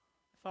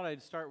Thought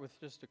I'd start with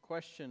just a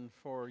question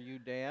for you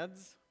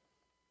dads.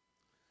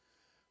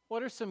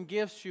 What are some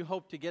gifts you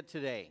hope to get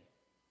today?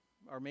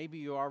 Or maybe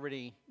you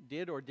already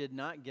did or did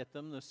not get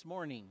them this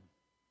morning.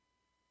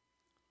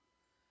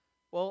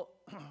 Well,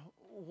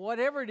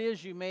 whatever it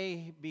is you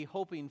may be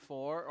hoping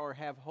for or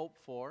have hope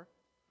for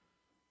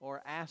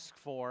or ask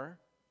for,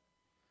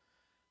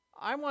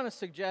 I want to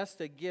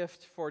suggest a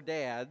gift for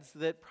dads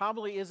that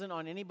probably isn't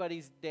on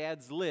anybody's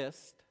dad's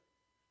list,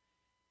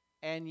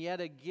 and yet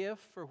a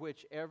gift for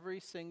which every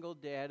single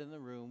dad in the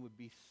room would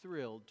be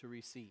thrilled to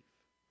receive.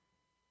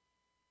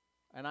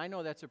 And I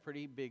know that's a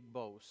pretty big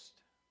boast,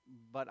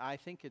 but I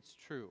think it's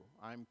true.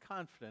 I'm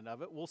confident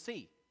of it. We'll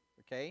see,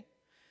 okay?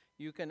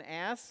 You can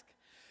ask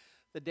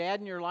the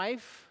dad in your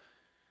life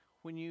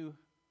when you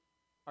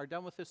are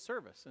done with this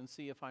service and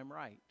see if I'm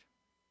right.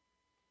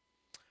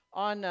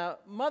 On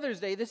Mother's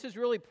Day, this is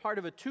really part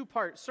of a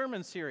two-part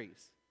sermon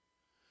series.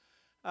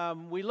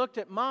 We looked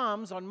at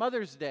moms on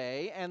Mother's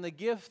Day and the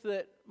gift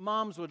that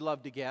moms would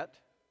love to get.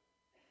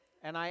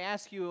 And I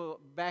asked you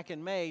back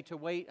in May to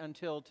wait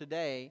until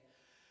today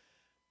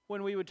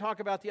when we would talk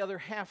about the other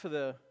half of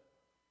the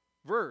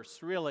verse,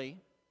 really,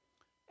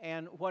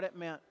 and what it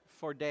meant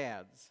for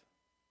dads.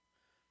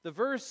 The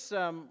verse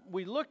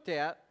we looked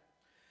at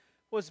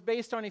was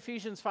based on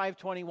Ephesians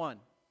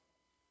 5:21.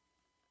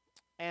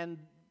 And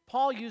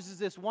Paul uses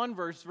this one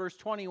verse, verse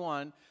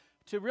 21,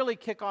 to really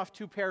kick off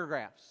two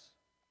paragraphs.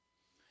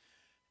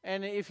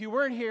 And if you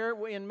weren't here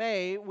in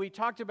May, we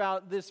talked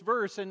about this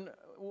verse, and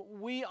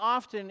we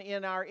often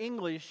in our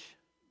English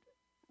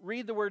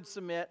read the word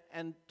submit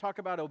and talk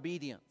about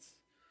obedience.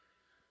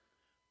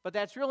 But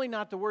that's really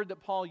not the word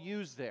that Paul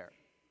used there.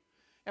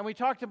 And we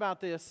talked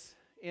about this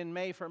in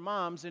May for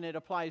moms, and it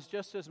applies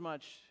just as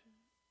much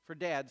for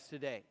dads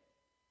today.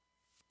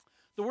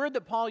 The word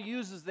that Paul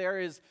uses there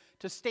is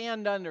to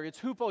stand under. It's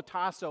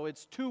hupotasso.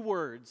 It's two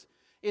words.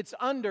 It's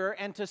under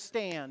and to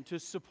stand, to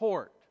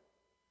support,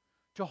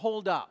 to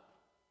hold up.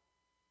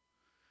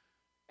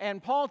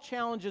 And Paul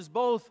challenges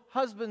both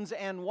husbands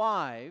and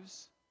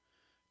wives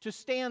to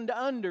stand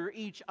under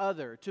each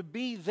other, to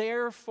be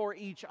there for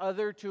each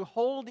other, to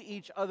hold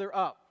each other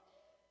up.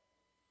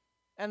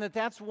 And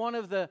that's one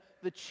of the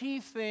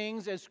chief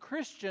things as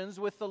Christians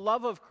with the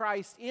love of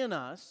Christ in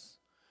us,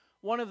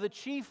 one of the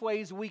chief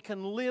ways we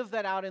can live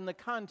that out in the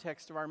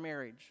context of our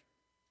marriage.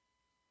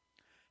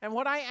 And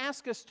what I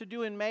ask us to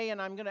do in May,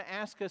 and I'm going to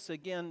ask us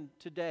again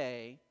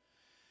today,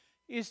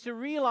 is to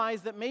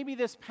realize that maybe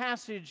this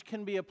passage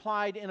can be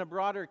applied in a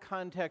broader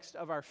context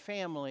of our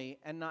family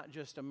and not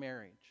just a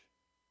marriage.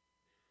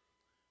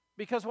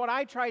 Because what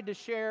I tried to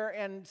share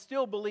and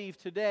still believe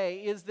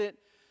today is that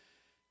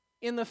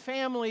in the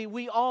family,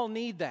 we all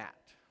need that.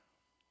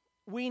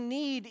 We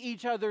need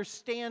each other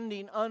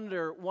standing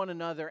under one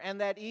another, and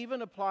that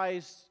even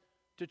applies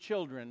to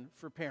children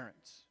for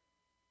parents.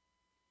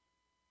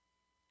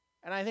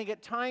 And I think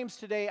at times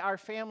today, our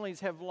families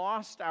have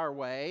lost our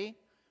way.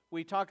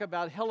 We talk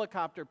about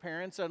helicopter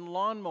parents and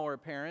lawnmower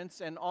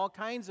parents and all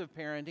kinds of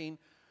parenting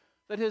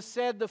that has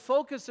said the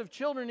focus of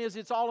children is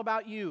it's all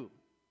about you.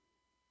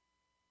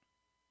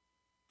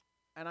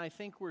 And I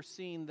think we're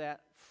seeing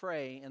that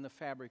fray in the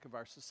fabric of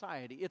our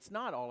society. It's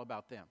not all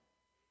about them.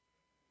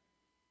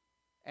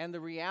 And the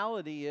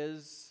reality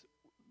is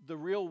the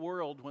real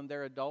world, when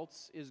they're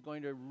adults, is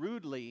going to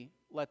rudely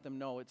let them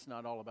know it's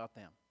not all about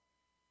them.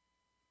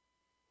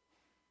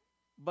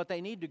 But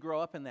they need to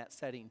grow up in that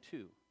setting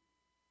too.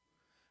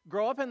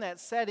 Grow up in that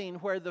setting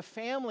where the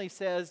family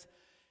says,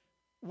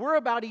 we're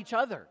about each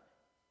other.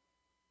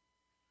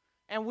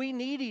 And we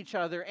need each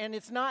other. And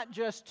it's not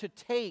just to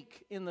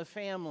take in the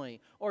family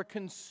or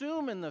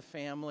consume in the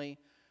family.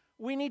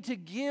 We need to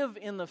give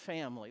in the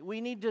family.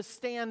 We need to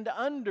stand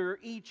under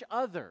each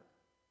other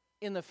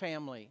in the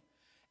family.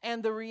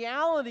 And the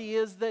reality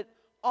is that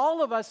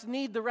all of us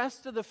need the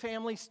rest of the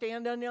family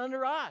standing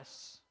under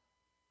us.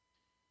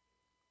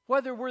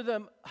 Whether we're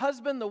the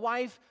husband, the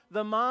wife,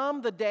 the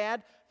mom, the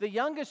dad, the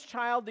youngest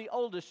child, the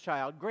oldest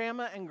child,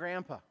 grandma and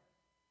grandpa.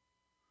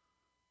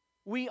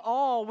 We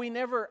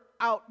never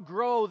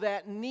outgrow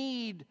that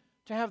need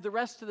to have the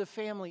rest of the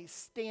family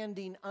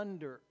standing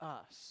under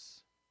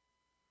us.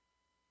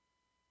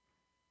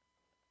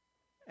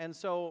 And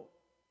so,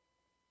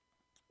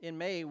 in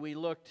May, we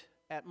looked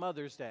at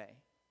Mother's Day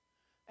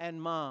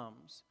and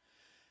moms.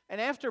 And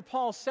after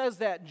Paul says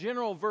that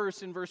general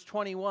verse in verse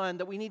 21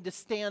 that we need to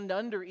stand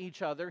under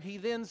each other, he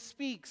then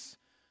speaks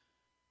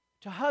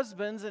to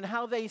husbands and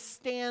how they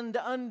stand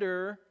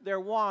under their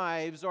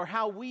wives, or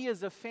how we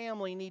as a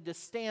family need to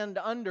stand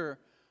under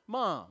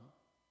mom.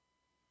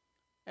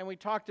 And we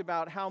talked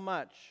about how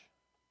much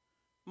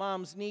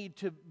moms need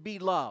to be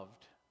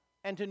loved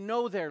and to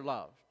know they're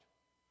loved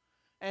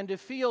and to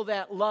feel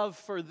that love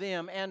for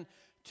them and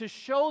to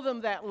show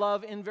them that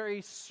love in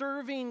very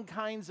serving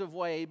kinds of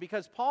way,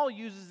 because Paul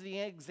uses the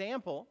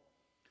example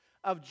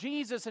of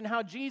Jesus and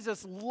how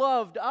Jesus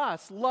loved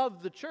us,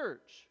 loved the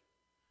church.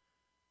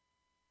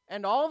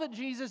 And all that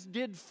Jesus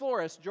did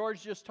for us,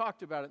 George just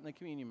talked about it in the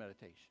communion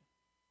meditation.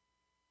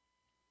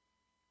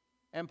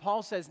 And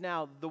Paul says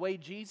now, the way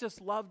Jesus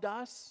loved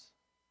us,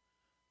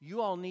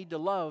 You all need to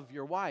love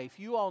your wife.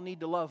 You all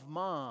need to love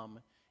mom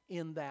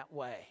in that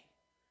way.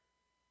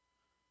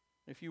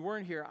 If you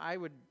weren't here, I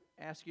would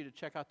ask you to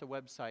check out the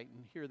website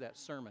and hear that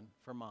sermon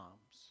for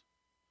moms.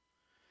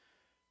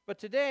 But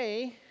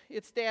today,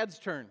 it's Dad's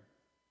turn.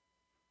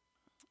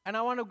 And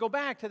I want to go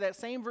back to that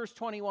same verse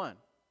 21.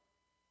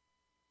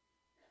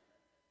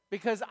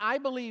 Because I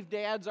believe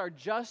dads are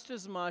just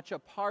as much a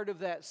part of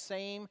that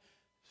same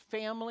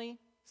family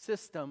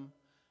system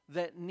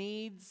that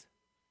needs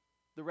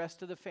the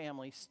rest of the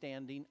family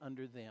standing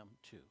under them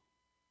too.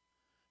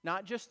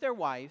 Not just their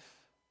wife,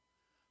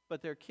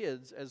 but their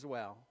kids as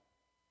well.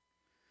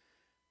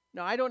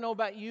 Now, I don't know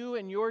about you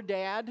and your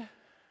dad,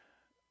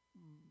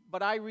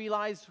 but I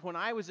realized when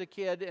I was a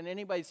kid and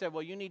anybody said,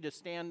 well, you need to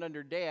stand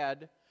under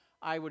Dad,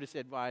 I would have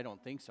said, well, I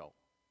don't think so.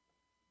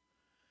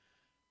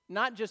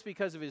 Not just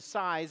because of his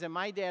size, and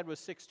my dad was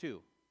 6'2".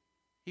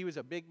 He was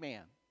a big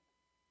man.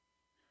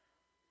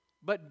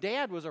 But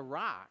Dad was a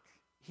rock.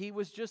 He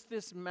was just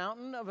this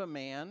mountain of a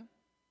man.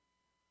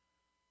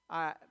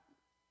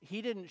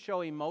 He didn't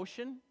show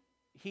emotion.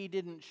 He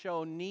didn't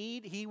show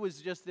need. He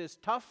was just this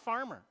tough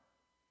farmer.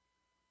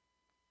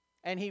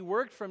 And he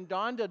worked from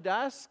dawn to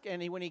dusk,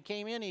 and when he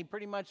came in, he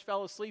pretty much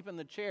fell asleep in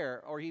the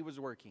chair, or he was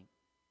working.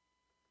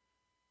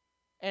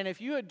 And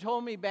if you had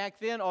told me back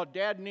then, oh,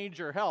 Dad needs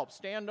your help,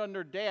 stand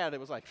under Dad, it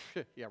was like,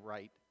 yeah,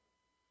 right.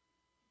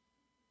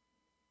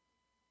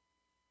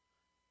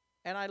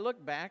 And I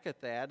look back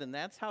at that, and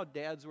that's how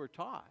dads were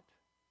taught.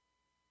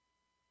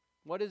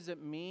 What does it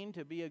mean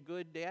to be a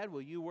good dad?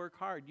 Well, you work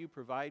hard, you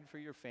provide for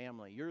your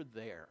family, you're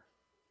there.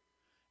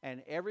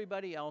 And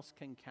everybody else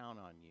can count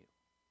on you.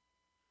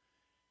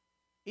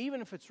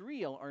 Even if it's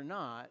real or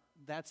not,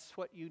 that's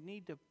what you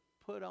need to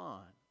put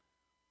on,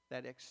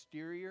 that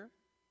exterior.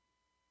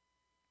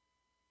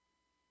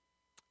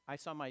 I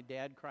saw my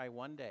dad cry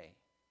one day.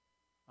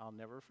 I'll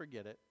never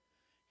forget it.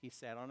 He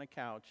sat on a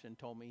couch and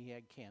told me he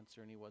had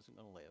cancer and he wasn't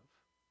going to live.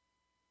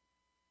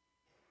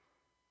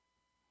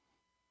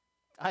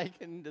 I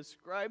can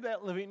describe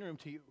that living room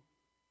to you.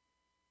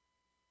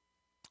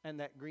 And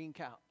that green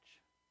couch.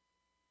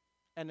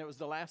 And it was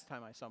the last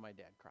time I saw my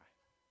dad cry.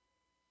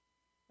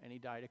 And he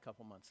died a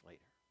couple months later.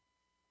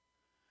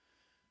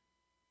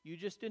 You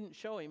just didn't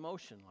show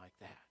emotion like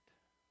that.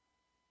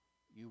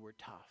 You were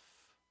tough.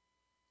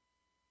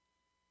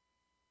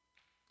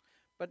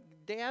 But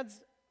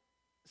dads,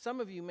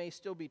 some of you may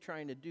still be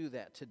trying to do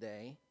that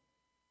today.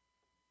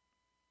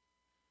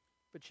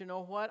 But you know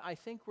what? I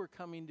think we're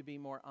coming to be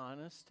more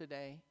honest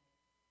today.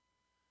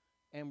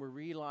 And we're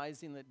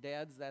realizing that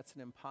dads, that's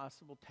an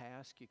impossible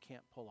task you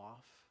can't pull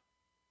off.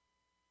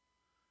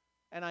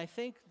 And I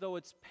think though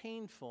it's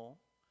painful,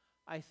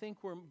 I think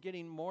we're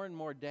getting more and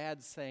more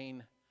dads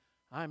saying,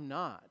 I'm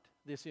not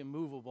this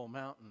immovable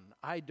mountain.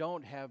 I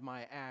don't have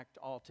my act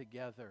all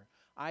together.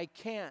 I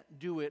can't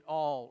do it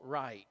all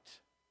right.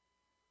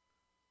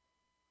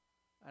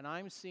 And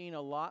I'm seeing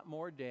a lot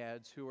more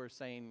dads who are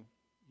saying,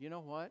 you know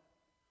what?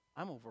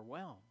 I'm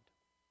overwhelmed.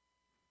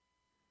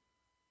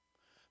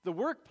 The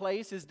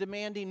workplace is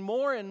demanding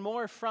more and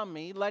more from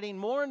me, letting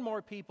more and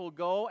more people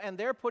go, and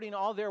they're putting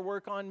all their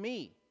work on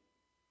me.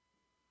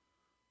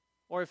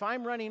 Or if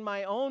I'm running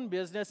my own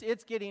business,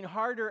 it's getting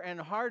harder and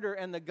harder,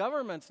 and the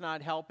government's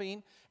not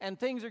helping, and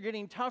things are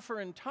getting tougher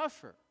and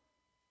tougher.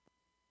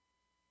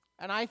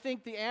 And I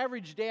think the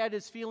average dad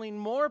is feeling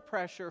more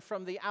pressure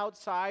from the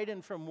outside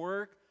and from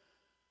work.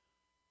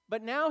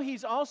 But now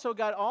he's also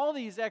got all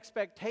these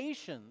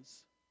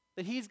expectations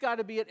that he's got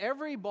to be at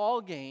every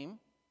ball game.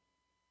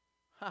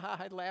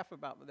 I'd laugh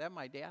about that.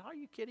 My dad, are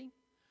you kidding?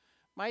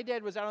 My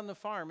dad was out on the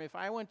farm. If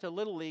I went to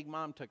Little League,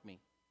 Mom took me.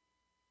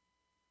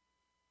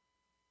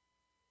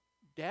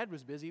 Dad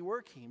was busy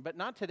working, but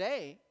not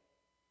today.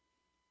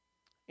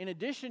 In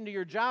addition to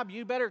your job,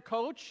 you better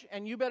coach,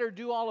 and you better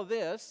do all of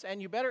this,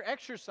 and you better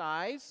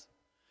exercise,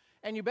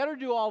 and you better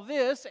do all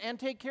this, and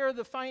take care of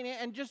the finance,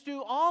 and just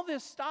do all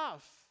this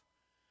stuff.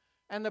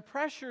 And the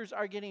pressures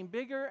are getting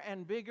bigger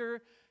and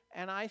bigger,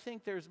 and I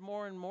think there's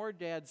more and more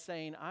dads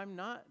saying, I'm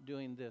not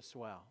doing this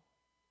well.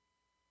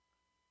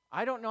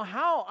 I don't know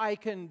how I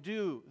can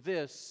do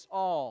this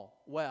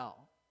all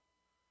well.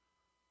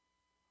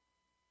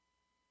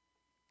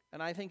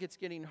 And I think it's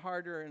getting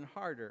harder and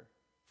harder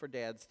for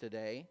dads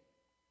today.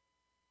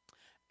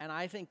 And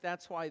I think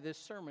that's why this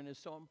sermon is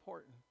so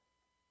important.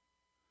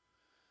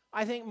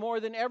 I think more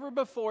than ever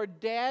before,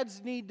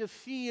 dads need to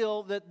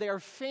feel that their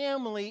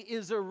family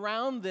is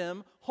around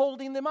them,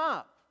 holding them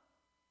up.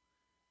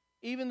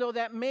 Even though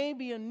that may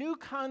be a new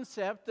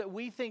concept that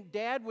we think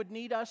Dad would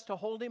need us to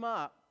hold him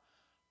up,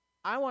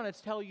 I want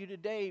to tell you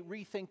today,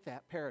 rethink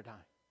that paradigm.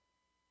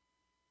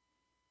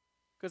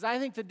 Because I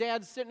think the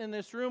dads sitting in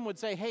this room would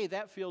say, hey,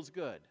 that feels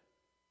good.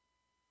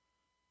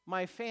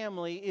 My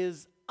family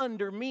is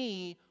under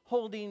me,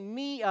 holding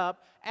me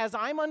up, as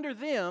I'm under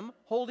them,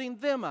 holding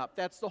them up.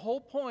 That's the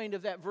whole point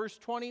of that verse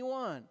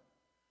 21.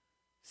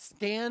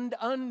 Stand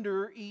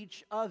under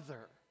each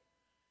other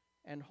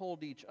and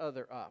hold each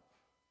other up.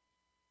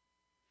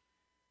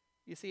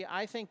 You see,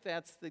 I think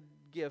that's the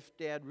gift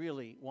Dad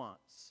really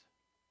wants.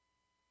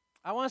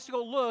 I want us to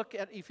go look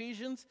at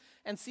Ephesians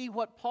and see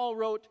what Paul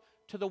wrote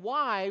to the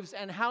wives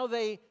and how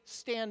they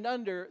stand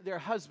under their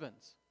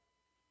husbands.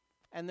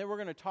 And then we're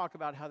going to talk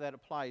about how that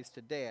applies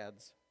to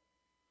dads.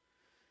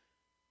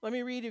 Let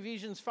me read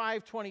Ephesians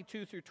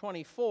 5:22 through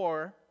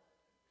 24.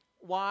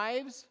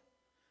 Wives,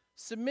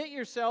 submit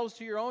yourselves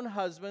to your own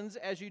husbands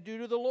as you do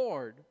to the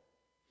Lord.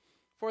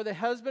 For the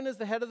husband is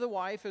the head of the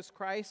wife, as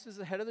Christ is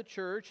the head of the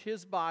church,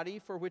 his body,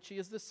 for which he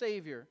is the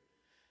Savior.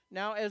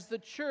 Now, as the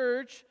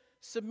church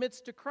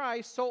submits to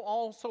Christ, so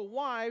also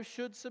wives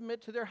should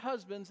submit to their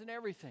husbands in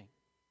everything.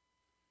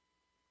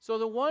 So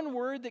the one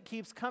word that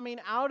keeps coming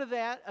out of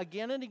that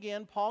again and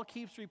again, Paul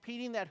keeps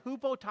repeating that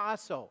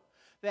hupotasso,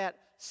 that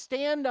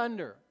stand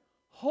under,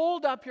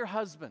 hold up your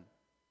husband,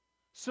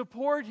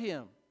 support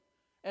him,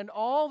 and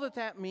all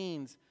that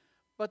means.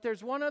 But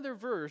there's one other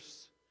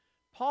verse.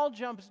 Paul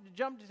jumps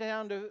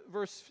down to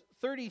verse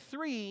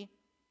 33,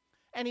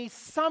 and he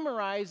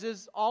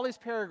summarizes all his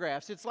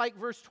paragraphs. It's like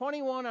verse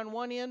 21 on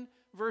one end,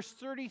 verse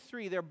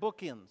 33, they're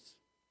bookends.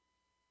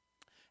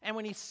 And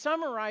when he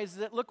summarizes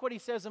it, look what he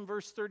says in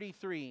verse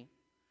 33.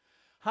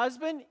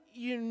 Husband,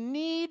 you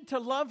need to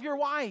love your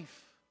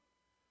wife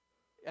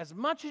as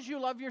much as you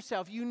love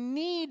yourself. You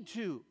need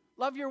to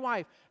love your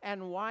wife.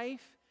 And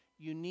wife,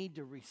 you need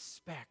to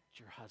respect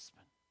your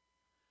husband.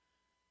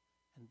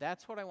 And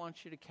that's what I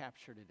want you to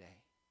capture today.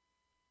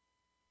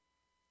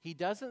 He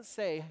doesn't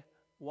say,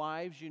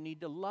 wives, you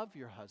need to love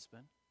your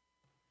husband.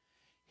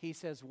 He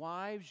says,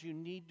 wives, you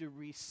need to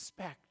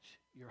respect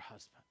your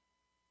husband.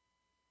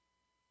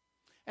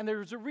 And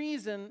there's a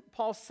reason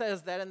Paul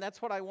says that, and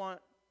that's what I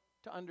want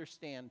to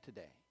understand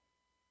today.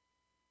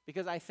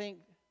 Because I think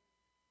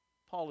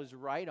Paul is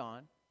right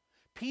on.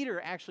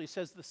 Peter actually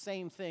says the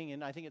same thing,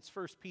 and I think it's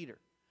 1 Peter.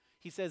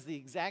 He says the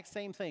exact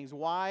same things.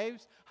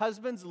 Wives,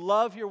 husbands,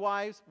 love your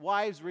wives.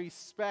 Wives,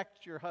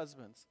 respect your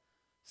husbands.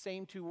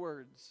 Same two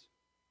words.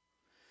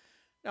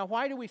 Now,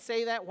 why do we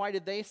say that? Why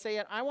did they say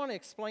it? I want to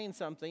explain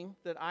something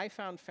that I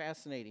found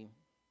fascinating.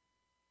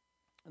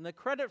 And the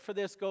credit for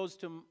this goes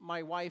to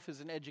my wife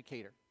as an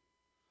educator.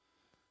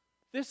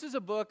 This is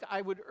a book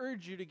I would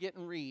urge you to get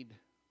and read.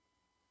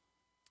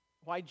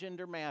 Why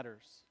Gender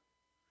Matters.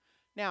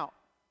 Now,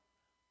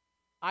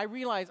 I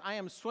realize I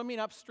am swimming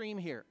upstream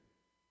here.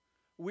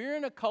 We're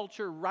in a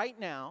culture right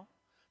now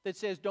that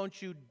says, don't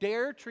you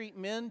dare treat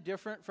men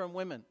different from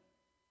women.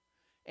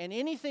 And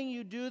anything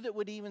you do that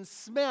would even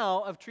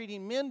smell of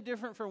treating men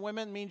different from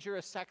women means you're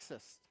a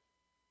sexist.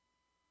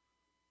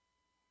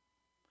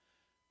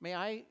 May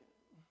I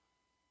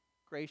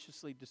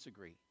graciously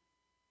disagree?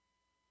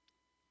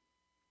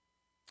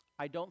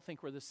 I don't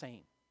think we're the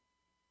same.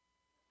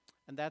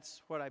 And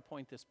that's what I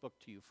point this book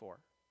to you for.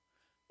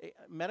 A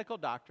medical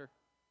doctor,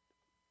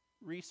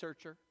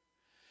 researcher.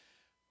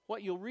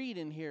 What you'll read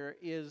in here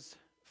is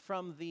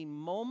from the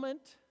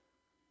moment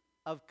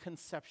of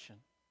conception,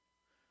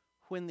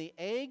 when the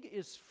egg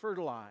is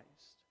fertilized,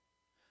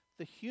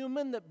 the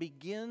human that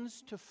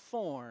begins to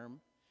form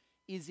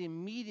is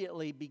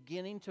immediately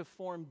beginning to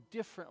form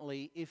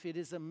differently if it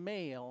is a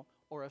male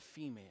or a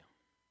female.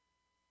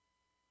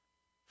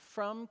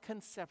 From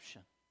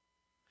conception.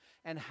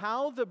 And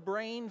how the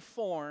brain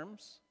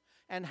forms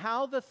and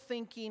how the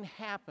thinking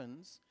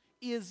happens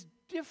is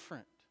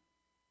different.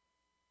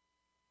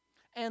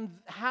 And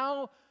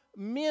how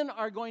men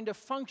are going to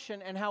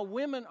function and how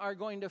women are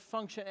going to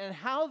function and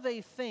how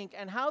they think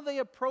and how they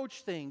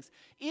approach things,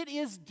 it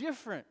is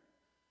different.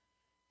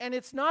 And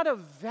it's not a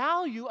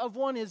value of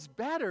one is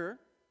better.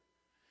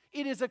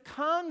 It is a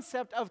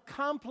concept of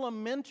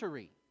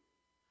complementary.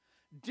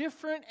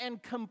 Different and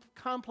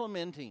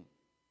complementing.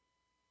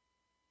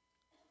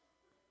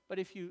 But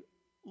if you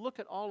look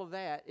at all of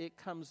that, it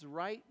comes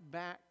right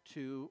back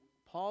to,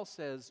 Paul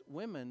says,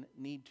 women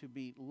need to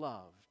be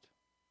loved.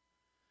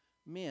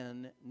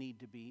 Men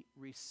need to be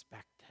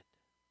respected.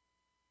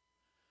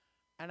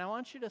 And I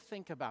want you to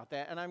think about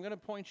that, and I'm going to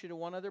point you to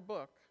one other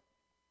book.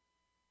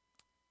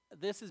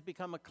 This has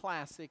become a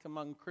classic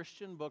among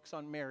Christian books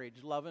on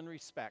marriage, Love and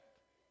Respect.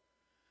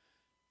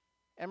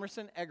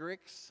 Emerson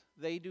Eggerichs,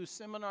 they do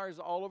seminars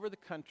all over the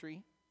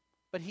country,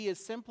 but he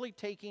is simply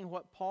taking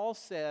what Paul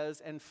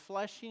says and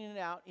fleshing it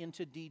out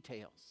into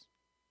details.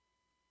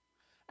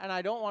 And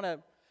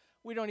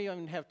we don't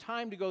even have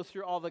time to go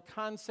through all the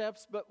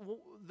concepts, but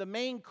the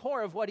main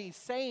core of what he's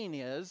saying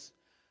is,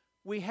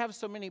 we have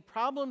so many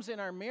problems in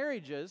our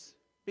marriages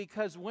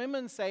because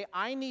women say,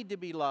 I need to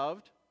be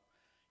loved.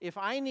 If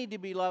I need to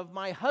be loved,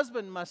 my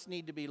husband must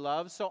need to be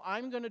loved, so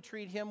I'm going to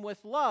treat him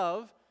with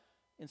love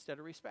instead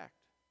of respect.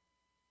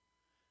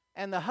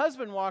 And the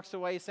husband walks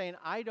away saying,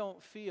 I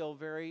don't feel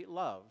very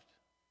loved.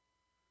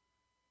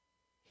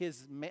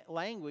 His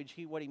language,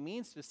 what he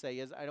means to say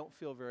is, I don't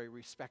feel very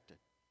respected.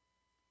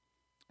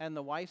 And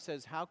the wife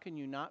says, how can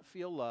you not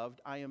feel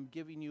loved? I am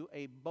giving you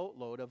a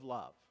boatload of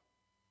love.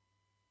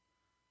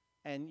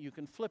 And you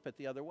can flip it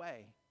the other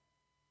way.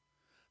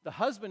 The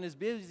husband is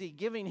busy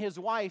giving his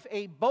wife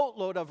a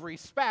boatload of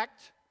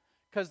respect,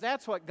 because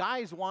that's what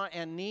guys want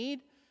and need.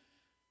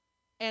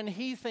 And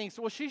he thinks,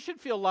 well, she should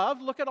feel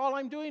loved. Look at all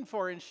I'm doing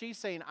for her. And she's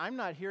saying, I'm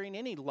not hearing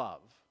any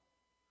love.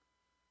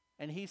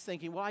 And he's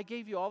thinking, well, I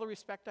gave you all the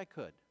respect I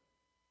could.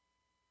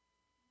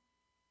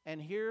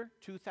 And here,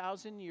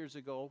 2,000 years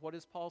ago, what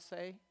does Paul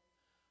say?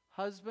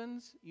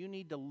 Husbands, you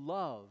need to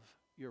love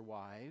your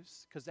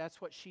wives because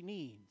that's what she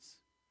needs.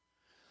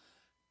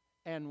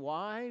 And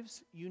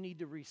wives, you need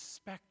to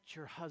respect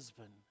your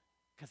husband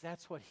because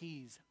that's what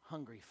he's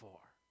hungry for.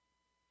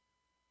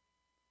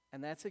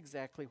 And that's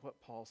exactly what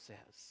Paul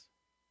says.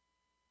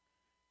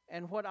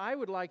 And what I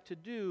would like to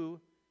do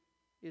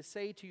is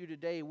say to you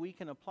today, we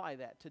can apply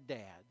that to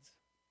dads.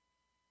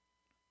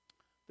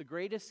 The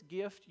greatest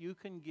gift you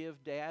can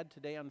give dad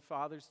today on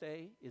Father's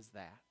Day is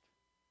that.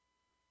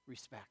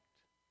 Respect.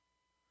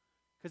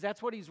 Because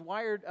that's what he's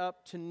wired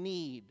up to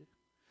need.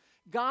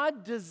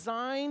 God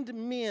designed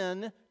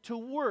men to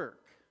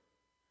work.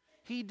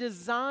 He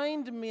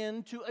designed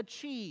men to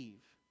achieve.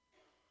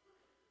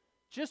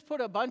 Just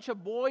put a bunch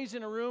of boys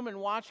in a room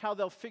and watch how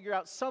they'll figure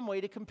out some way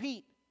to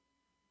compete.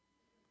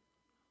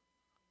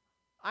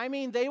 I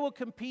mean, they will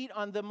compete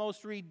on the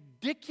most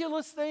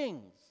ridiculous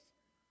things.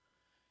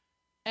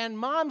 And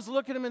moms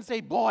look at them and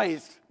say,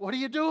 boys, what are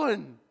you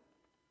doing?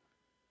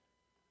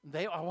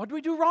 What do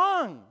we do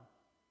wrong?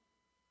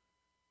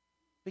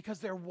 Because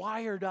they're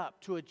wired up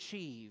to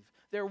achieve.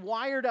 They're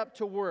wired up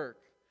to work.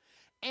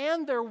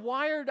 And they're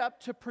wired up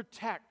to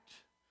protect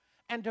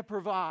and to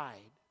provide.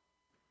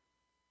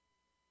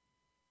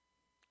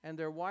 And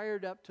they're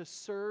wired up to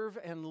serve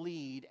and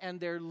lead. And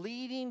they're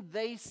leading,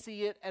 they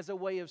see it as a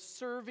way of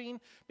serving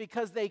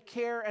because they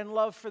care and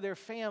love for their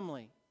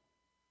family.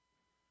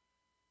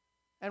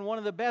 And one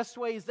of the best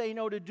ways they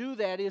know to do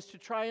that is to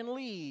try and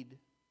lead.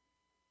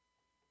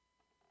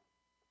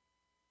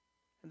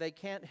 And they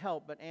can't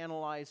help but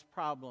analyze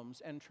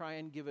problems and try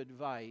and give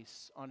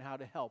advice on how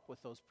to help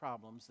with those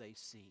problems they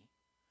see.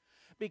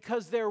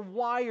 Because they're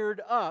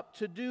wired up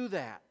to do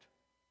that.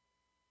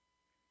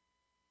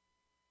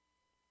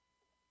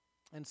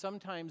 And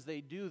sometimes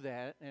they do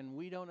that and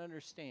we don't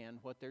understand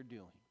what they're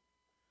doing.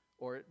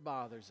 Or it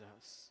bothers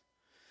us.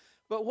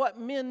 But what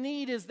men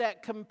need is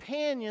that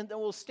companion that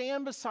will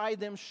stand beside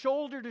them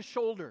shoulder to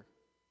shoulder.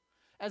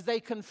 As they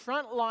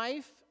confront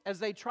life, as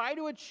they try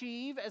to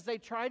achieve, as they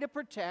try to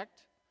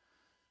protect.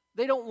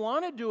 They don't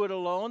want to do it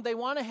alone. They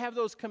want to have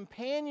those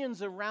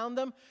companions around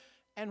them.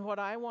 And what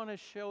I want to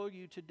show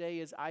you today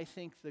is I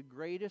think the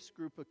greatest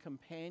group of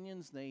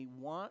companions they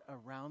want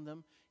around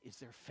them is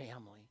their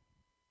family.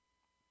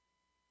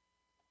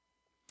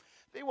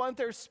 They want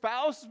their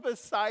spouse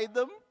beside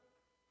them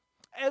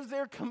as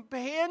their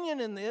companion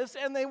in this,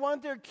 and they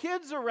want their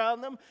kids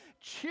around them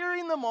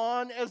cheering them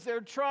on as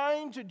they're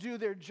trying to do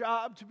their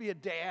job to be a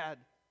dad.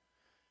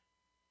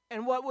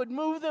 And what would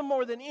move them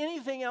more than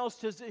anything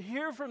else is to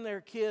hear from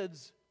their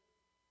kids,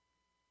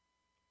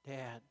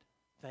 Dad,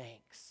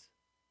 thanks.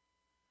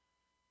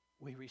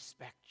 We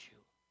respect you.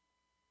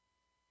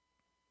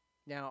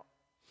 Now,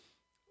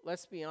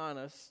 let's be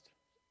honest.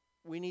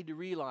 We need to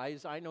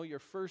realize, I know your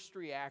first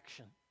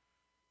reaction.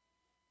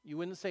 You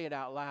wouldn't say it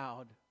out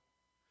loud.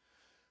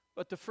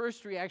 But the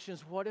first reaction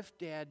is, what if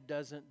Dad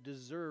doesn't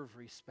deserve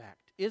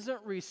respect?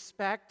 Isn't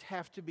respect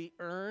have to be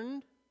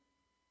earned?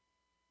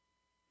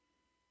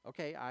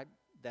 Okay,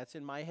 that's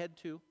in my head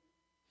too.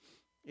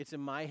 It's in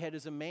my head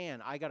as a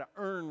man. I got to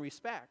earn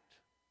respect.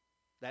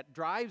 That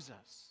drives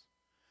us.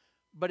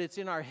 But it's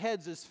in our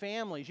heads as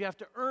families. You have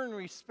to earn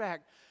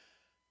respect.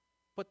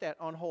 Put that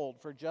on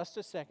hold for just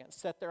a second.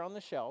 Set there on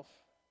the shelf.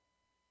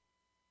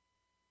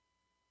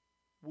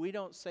 We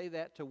don't say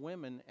that to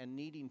women and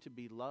needing to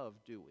be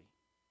loved, do we?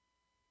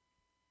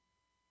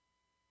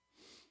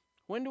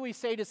 When do we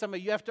say to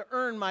somebody, you have to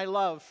earn my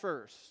love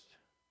first?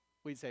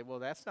 We'd say, well,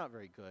 that's not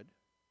very good.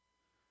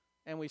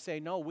 And we say,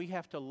 no, we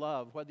have to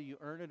love whether you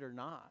earn it or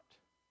not.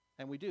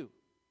 And we do.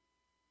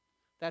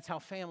 That's how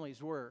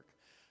families work.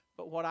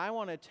 But what I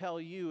want to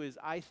tell you is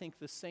I think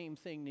the same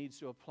thing needs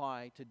to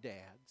apply to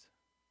dads.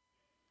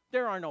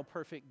 There are no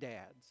perfect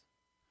dads.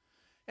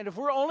 And if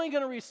we're only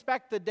going to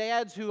respect the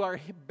dads who are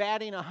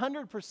batting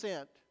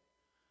 100%,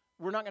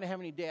 we're not going to have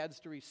any dads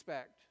to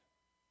respect.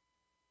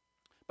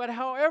 But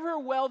however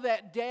well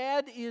that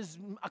dad is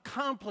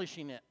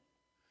accomplishing it,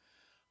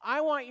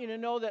 I want you to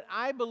know that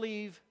I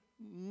believe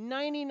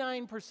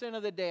 99%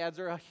 of the dads,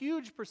 or a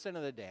huge percent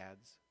of the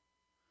dads,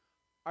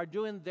 are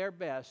doing their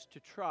best to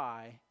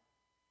try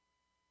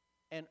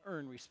and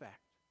earn respect.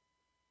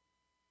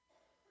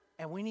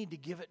 And we need to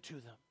give it to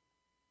them.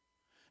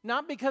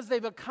 Not because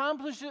they've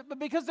accomplished it, but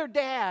because they're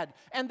dad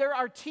and they're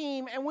our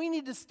team and we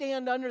need to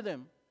stand under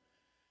them.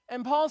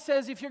 And Paul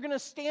says if you're going to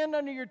stand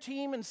under your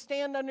team and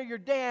stand under your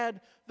dad,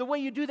 the way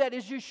you do that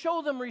is you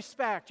show them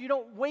respect. You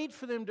don't wait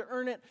for them to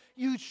earn it.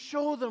 You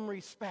show them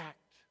respect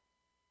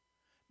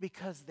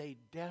because they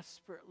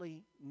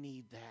desperately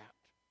need that.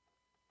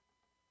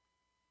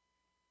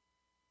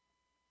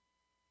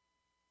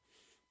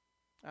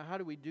 Now, how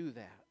do we do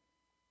that?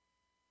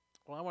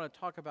 Well, I want to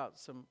talk about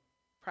some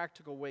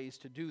practical ways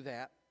to do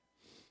that.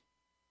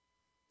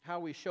 How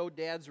we show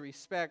dads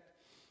respect.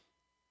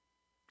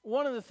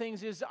 One of the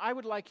things is I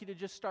would like you to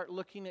just start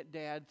looking at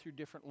dad through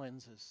different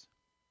lenses.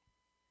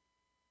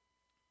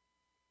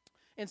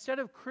 Instead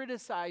of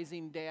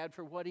criticizing Dad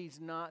for what he's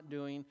not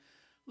doing,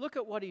 look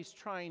at what he's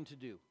trying to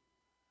do.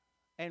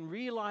 And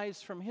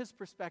realize from his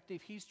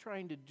perspective, he's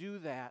trying to do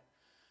that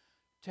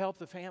to help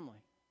the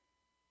family.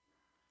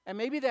 And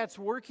maybe that's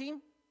working.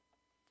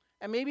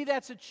 And maybe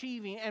that's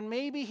achieving. And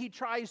maybe he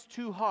tries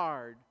too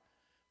hard.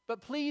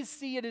 But please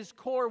see at his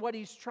core what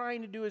he's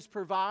trying to do is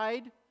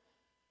provide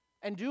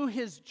and do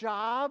his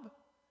job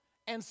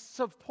and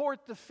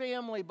support the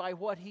family by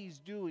what he's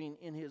doing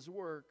in his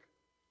work.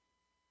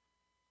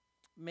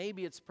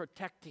 Maybe it's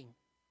protecting.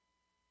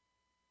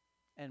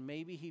 And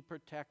maybe he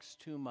protects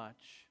too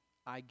much.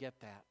 I get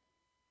that.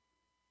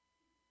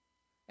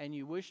 And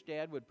you wish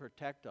Dad would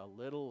protect a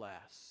little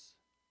less.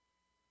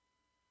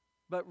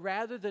 But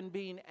rather than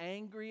being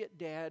angry at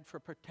Dad for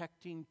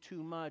protecting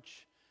too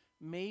much,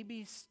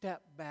 maybe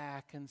step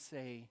back and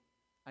say,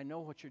 I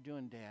know what you're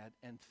doing, Dad,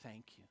 and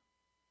thank you.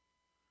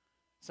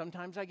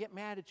 Sometimes I get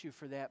mad at you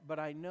for that, but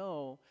I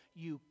know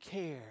you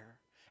care.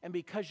 And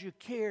because you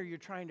care, you're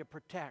trying to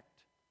protect.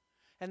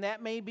 And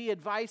that may be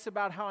advice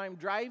about how I'm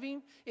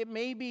driving. It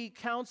may be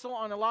counsel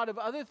on a lot of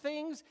other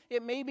things.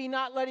 It may be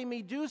not letting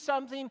me do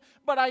something.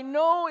 But I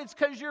know it's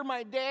because you're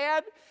my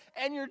dad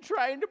and you're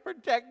trying to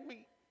protect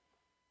me.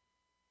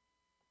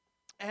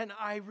 And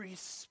I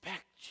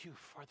respect you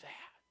for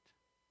that.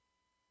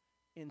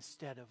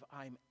 Instead of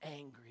I'm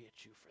angry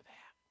at you for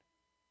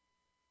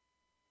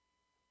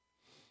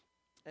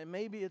that. And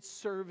maybe it's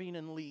serving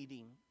and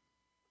leading.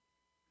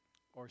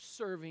 Or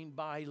serving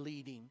by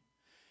leading.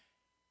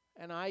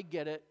 And I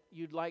get it,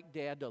 you'd like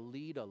Dad to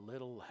lead a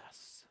little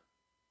less.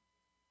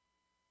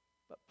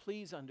 But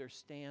please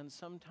understand,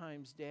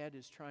 sometimes Dad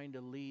is trying to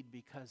lead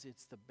because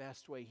it's the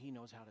best way he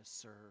knows how to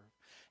serve.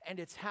 And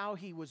it's how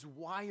he was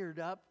wired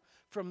up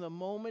from the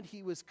moment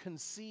he was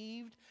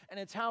conceived. And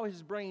it's how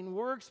his brain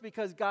works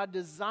because God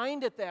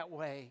designed it that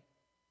way.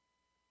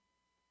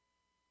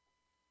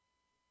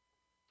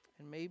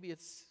 And maybe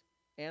it's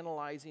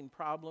analyzing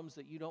problems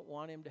that you don't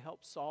want him to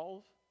help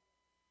solve.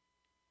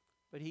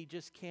 But he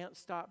just can't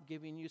stop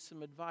giving you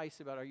some advice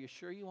about, are you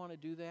sure you want to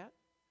do that?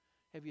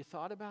 Have you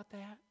thought about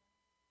that?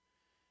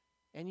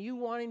 And you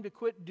want him to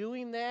quit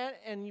doing that,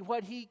 and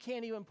what he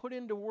can't even put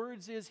into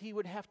words is he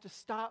would have to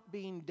stop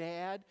being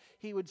dad.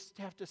 He would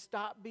have to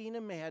stop being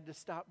a man to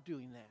stop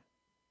doing that.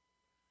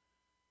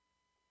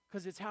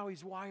 Because it's how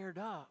he's wired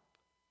up.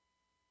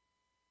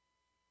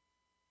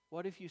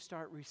 What if you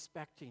start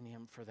respecting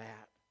him for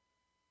that?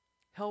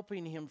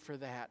 Helping him for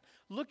that?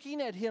 Looking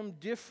at him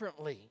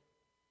differently?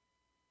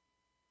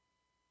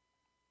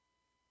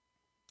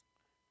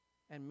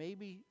 And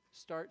maybe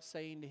start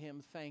saying to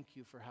him, thank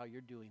you for how you're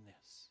doing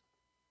this.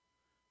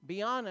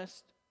 Be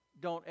honest.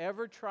 Don't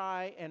ever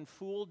try and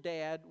fool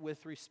Dad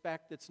with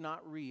respect that's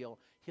not real.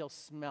 He'll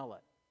smell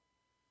it.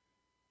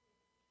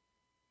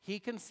 He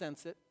can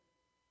sense it.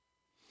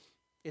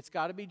 It's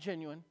got to be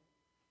genuine.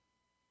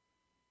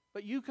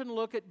 But you can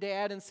look at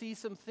Dad and see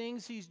some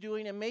things he's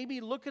doing and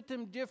maybe look at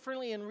them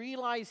differently and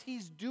realize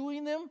he's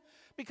doing them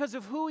because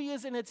of who he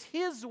is, and it's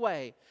his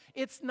way.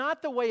 It's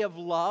not the way of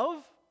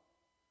love.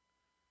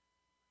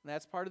 And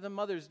that's part of the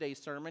Mother's Day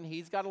sermon.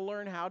 He's got to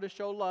learn how to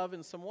show love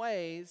in some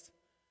ways.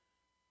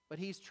 But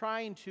he's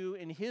trying to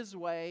in his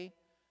way,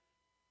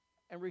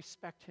 and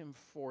respect him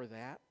for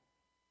that.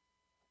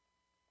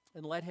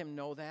 And let him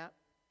know that.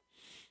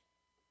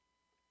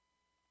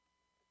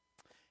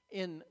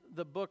 In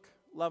the book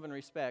Love and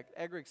Respect,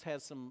 Eggerichs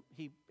has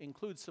he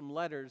includes some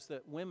letters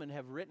that women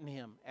have written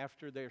him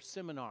after their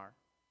seminar.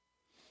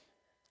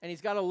 And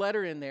he's got a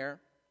letter in there.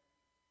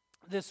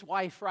 This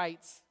wife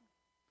writes,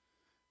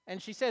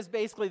 and she says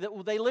basically that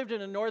they lived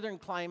in a northern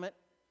climate,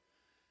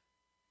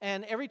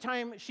 and every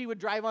time she would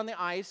drive on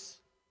the ice,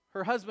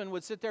 her husband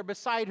would sit there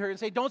beside her and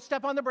say, don't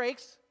step on the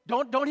brakes,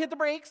 don't hit the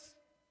brakes.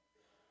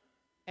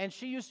 And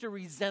she used to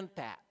resent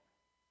that.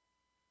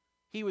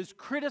 He was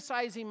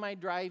criticizing my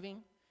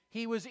driving.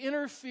 He was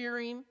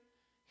interfering.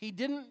 He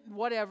didn't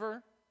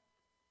whatever.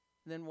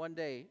 And then one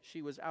day,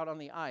 she was out on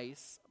the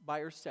ice by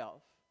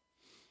herself,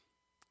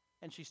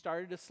 and she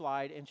started to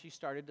slide, and she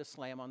started to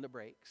slam on the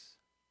brakes.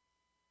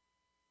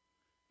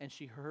 And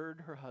she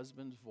heard her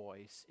husband's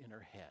voice in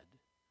her head.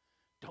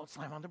 Don't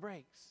slam on the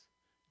brakes.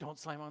 Don't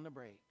slam on the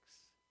brakes.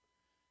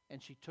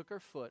 And she took her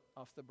foot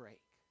off the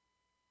brake.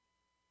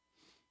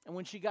 And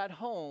when she got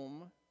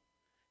home,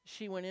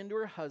 she went into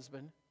her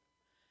husband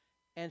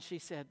and she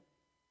said,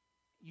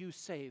 you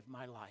saved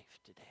my life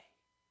today.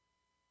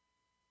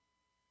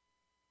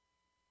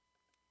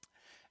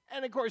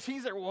 And of course, he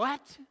said,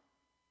 what?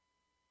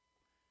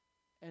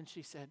 And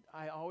she said,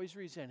 I always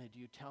resented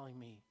you telling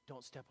me,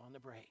 don't step on the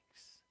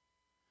brakes.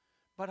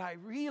 But I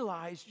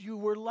realized you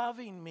were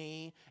loving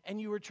me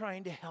and you were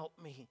trying to help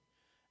me.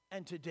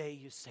 And today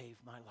you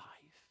saved my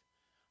life.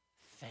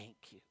 Thank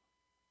you.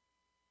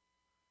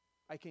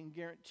 I can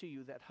guarantee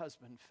you that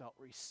husband felt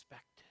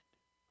respected.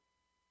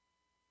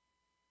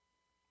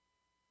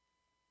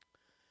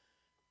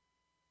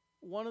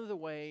 One of the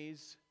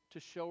ways to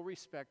show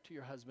respect to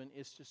your husband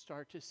is to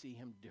start to see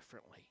him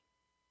differently.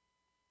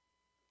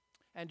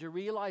 and to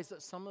realize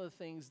that some of the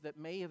things that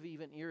may have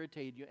even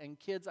irritated you, and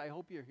kids, I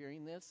hope you're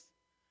hearing this,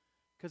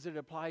 because it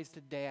applies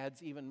to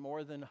dads even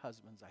more than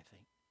husbands, I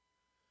think.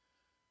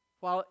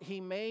 While he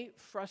may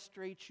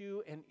frustrate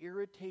you and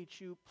irritate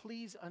you,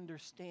 please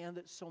understand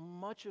that so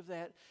much of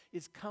that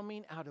is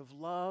coming out of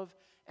love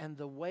and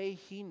the way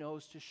he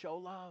knows to show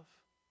love.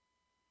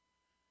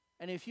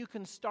 And if you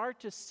can start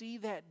to see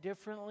that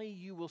differently,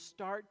 you will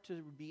start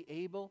to be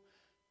able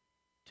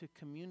to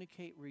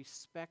communicate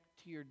respect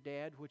to your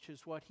dad, which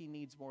is what he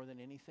needs more than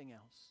anything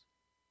else.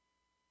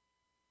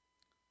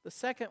 The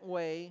second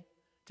way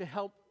to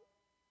help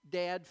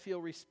dad feel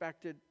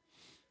respected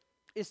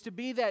is to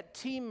be that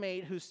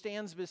teammate who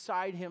stands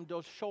beside him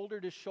shoulder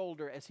to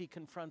shoulder as he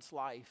confronts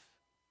life.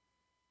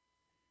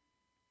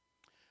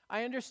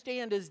 I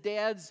understand as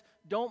dads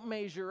don't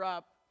measure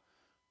up,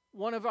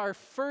 one of our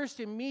first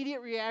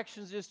immediate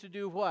reactions is to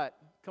do what?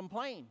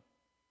 Complain.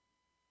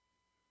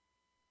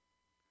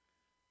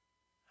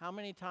 How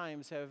many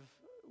times have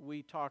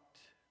we talked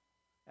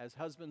as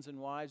husbands and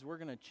wives, we're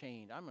going to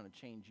change. I'm going to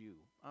change you.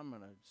 I'm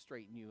going to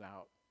straighten you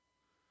out.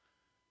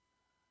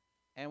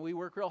 And we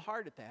work real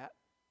hard at that.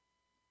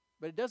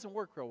 But it doesn't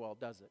work real well,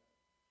 does it?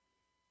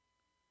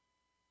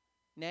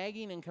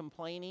 Nagging and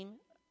complaining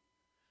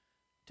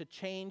to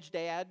change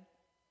dad,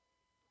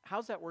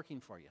 how's that working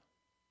for you?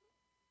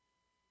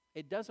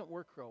 It doesn't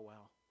work real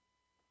well.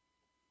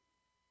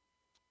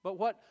 But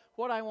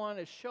what I want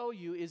to show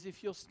you is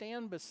if you'll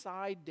stand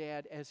beside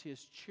dad as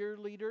his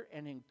cheerleader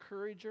and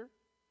encourager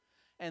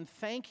and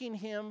thanking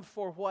him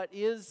for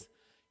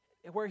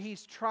where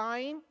he's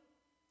trying,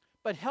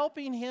 but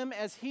helping him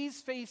as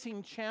he's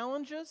facing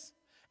challenges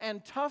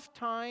and tough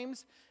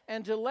times,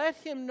 and to let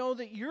him know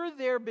that you're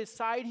there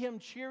beside him,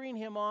 cheering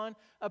him on,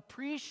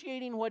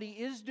 appreciating what he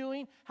is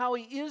doing, how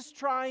he is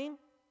trying,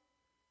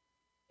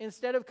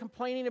 instead of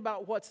complaining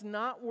about what's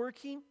not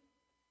working.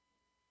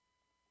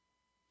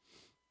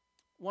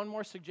 One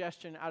more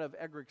suggestion out of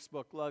Eggerich's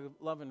book,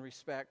 Love and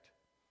Respect.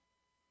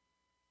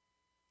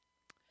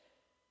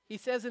 He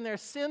says in there,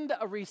 send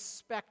a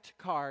respect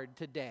card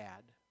to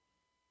dad.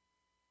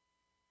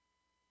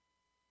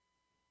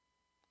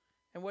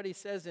 And what he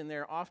says in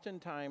there,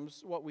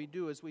 oftentimes what we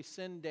do is we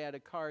send dad a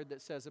card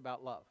that says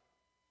about love.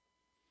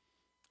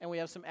 And we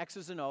have some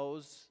X's and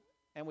O's,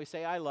 and we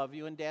say, I love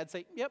you, and dad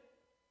say, yep.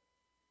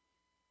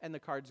 And the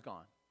card's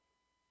gone.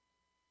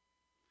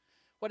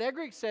 What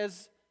Eggerich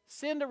says,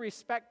 send a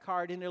respect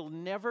card and it'll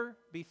never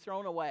be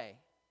thrown away.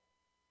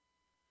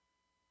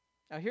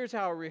 Now here's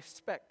how a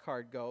respect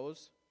card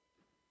goes.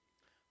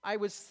 I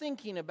was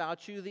thinking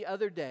about you the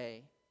other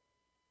day,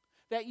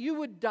 that you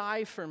would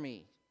die for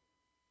me.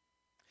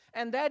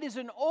 And that is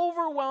an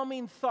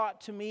overwhelming thought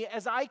to me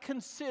as I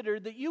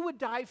considered that you would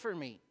die for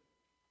me.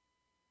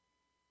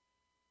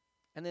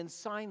 And then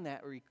sign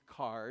that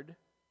card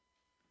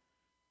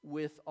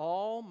with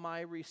all my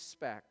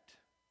respect,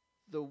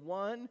 the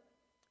one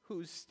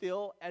who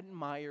still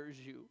admires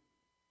you.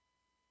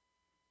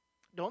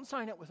 Don't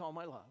sign it with all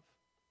my love.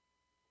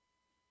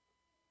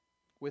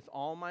 With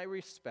all my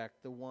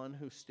respect, the one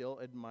who still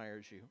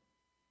admires you.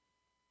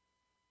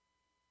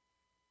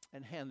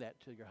 And hand that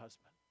to your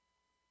husband.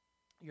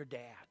 Your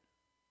dad.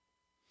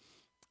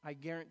 I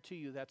guarantee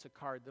you that's a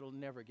card that'll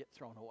never get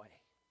thrown away.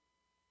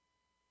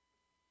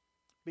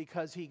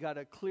 Because he got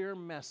a clear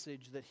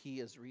message that he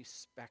is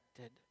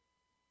respected.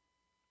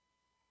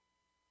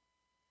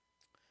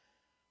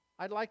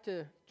 I'd like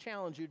to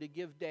challenge you to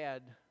give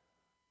dad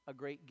a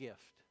great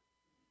gift.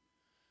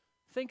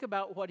 Think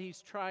about what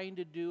he's trying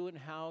to do and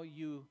how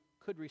you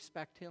could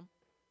respect him.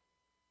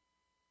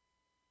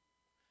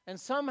 And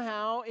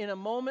somehow, in a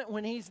moment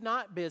when he's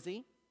not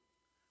busy,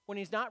 when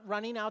he's not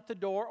running out the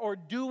door or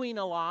doing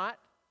a lot,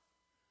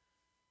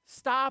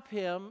 stop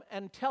him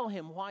and tell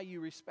him why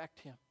you respect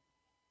him.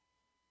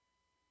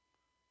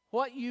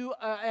 What you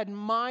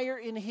admire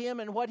in him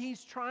and what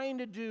he's trying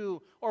to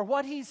do or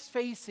what he's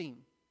facing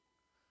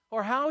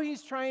or how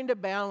he's trying to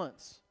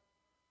balance.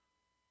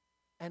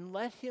 And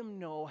let him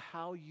know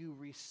how you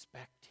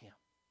respect him,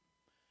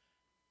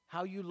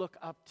 how you look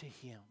up to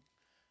him.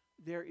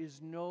 There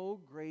is no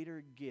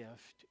greater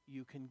gift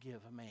you can give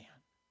a man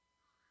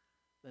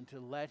than to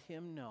let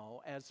him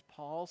know, as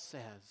Paul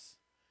says,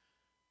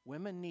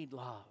 women need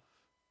love,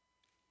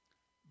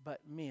 but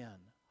men,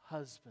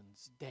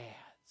 husbands,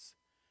 dads,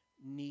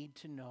 need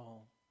to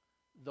know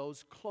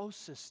those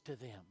closest to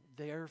them,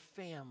 their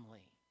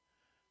family,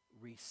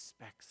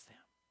 respects them.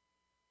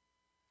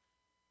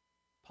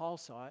 Paul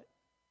saw it.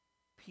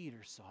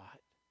 Peter saw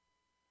it.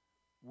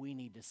 We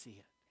need to see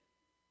it.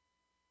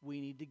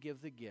 We need to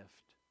give the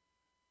gift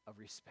of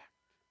respect.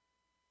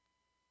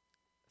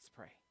 Let's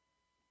pray.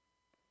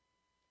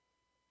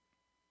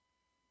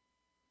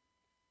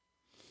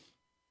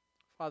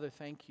 Father,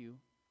 thank you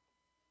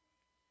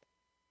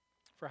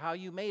for how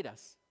you made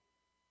us,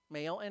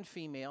 male and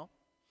female,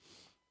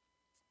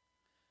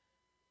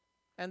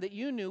 and that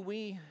you knew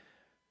we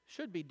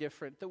should be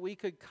different, that we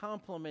could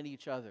complement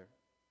each other,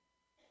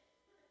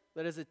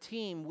 that as a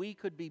team we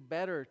could be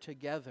better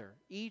together,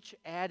 each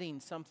adding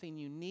something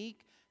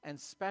unique and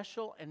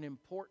special and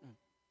important.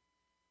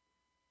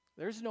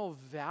 There's no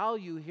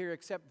value here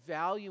except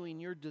valuing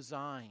your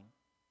design.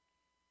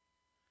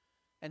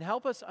 And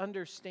help us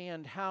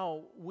understand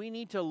how we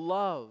need to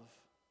love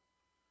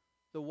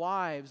the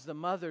wives, the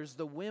mothers,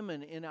 the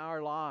women in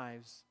our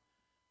lives,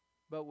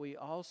 but we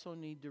also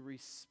need to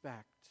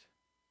respect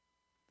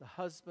the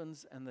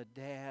husbands and the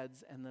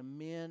dads and the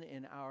men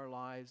in our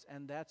lives,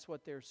 and that's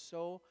what they're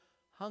so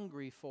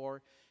hungry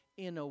for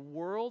in a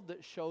world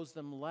that shows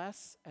them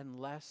less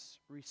and less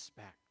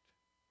respect.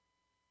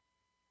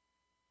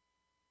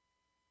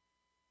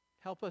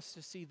 Help us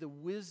to see the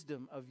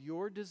wisdom of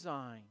your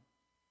design,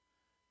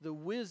 the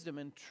wisdom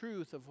and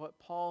truth of what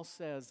Paul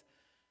says.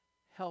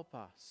 Help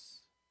us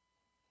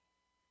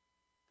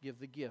give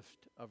the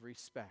gift of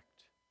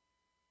respect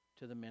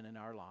to the men in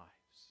our lives.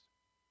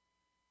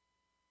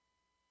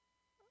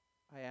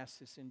 I ask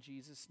this in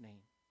Jesus'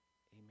 name.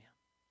 Amen.